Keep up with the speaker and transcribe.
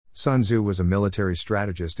Sun Tzu was a military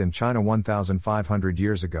strategist in China 1,500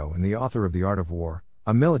 years ago and the author of The Art of War,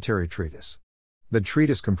 a military treatise. The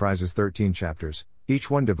treatise comprises 13 chapters,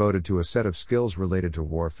 each one devoted to a set of skills related to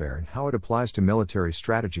warfare and how it applies to military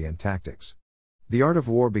strategy and tactics. The Art of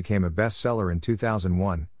War became a bestseller in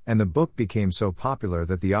 2001, and the book became so popular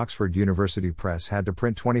that the Oxford University Press had to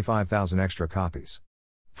print 25,000 extra copies.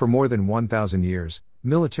 For more than 1,000 years,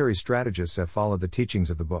 military strategists have followed the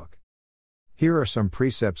teachings of the book. Here are some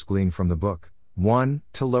precepts gleaned from the book. 1.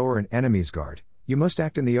 To lower an enemy's guard, you must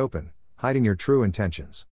act in the open, hiding your true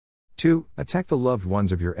intentions. 2. Attack the loved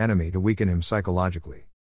ones of your enemy to weaken him psychologically.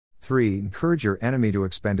 3. Encourage your enemy to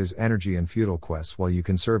expend his energy in futile quests while you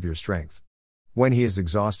conserve your strength. When he is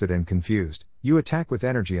exhausted and confused, you attack with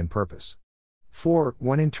energy and purpose. 4.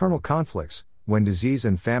 When internal conflicts, when disease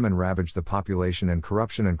and famine ravage the population and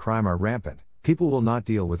corruption and crime are rampant, people will not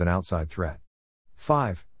deal with an outside threat.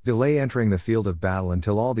 5. Delay entering the field of battle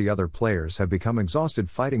until all the other players have become exhausted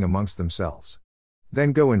fighting amongst themselves.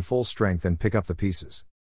 Then go in full strength and pick up the pieces.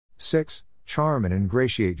 6. Charm and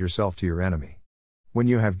ingratiate yourself to your enemy. When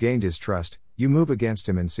you have gained his trust, you move against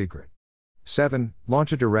him in secret. 7.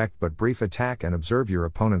 Launch a direct but brief attack and observe your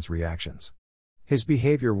opponent's reactions. His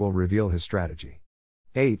behavior will reveal his strategy.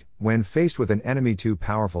 8. When faced with an enemy too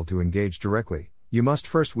powerful to engage directly, you must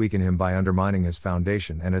first weaken him by undermining his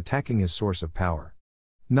foundation and attacking his source of power.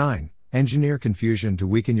 9. Engineer confusion to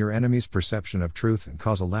weaken your enemy's perception of truth and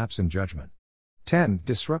cause a lapse in judgment. 10.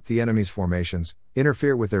 Disrupt the enemy's formations,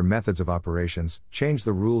 interfere with their methods of operations, change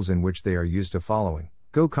the rules in which they are used to following,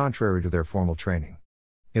 go contrary to their formal training.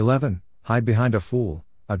 11. Hide behind a fool,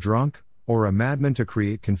 a drunk, or a madman to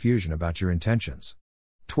create confusion about your intentions.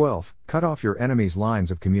 12. Cut off your enemy's lines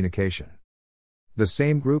of communication. The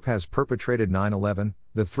same group has perpetrated 9/11,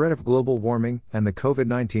 the threat of global warming, and the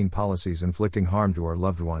COVID-19 policies inflicting harm to our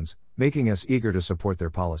loved ones, making us eager to support their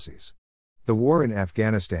policies. The war in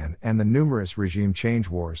Afghanistan and the numerous regime change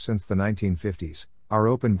wars since the 1950s, our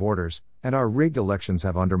open borders, and our rigged elections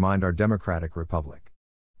have undermined our democratic republic.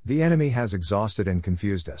 The enemy has exhausted and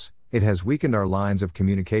confused us. It has weakened our lines of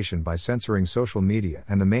communication by censoring social media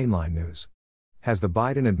and the mainline news. Has the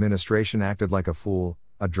Biden administration acted like a fool,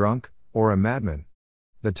 a drunk, or a madman?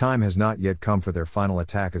 The time has not yet come for their final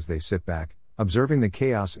attack as they sit back, observing the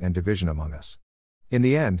chaos and division among us. In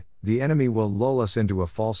the end, the enemy will lull us into a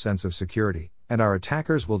false sense of security, and our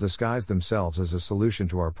attackers will disguise themselves as a solution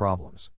to our problems.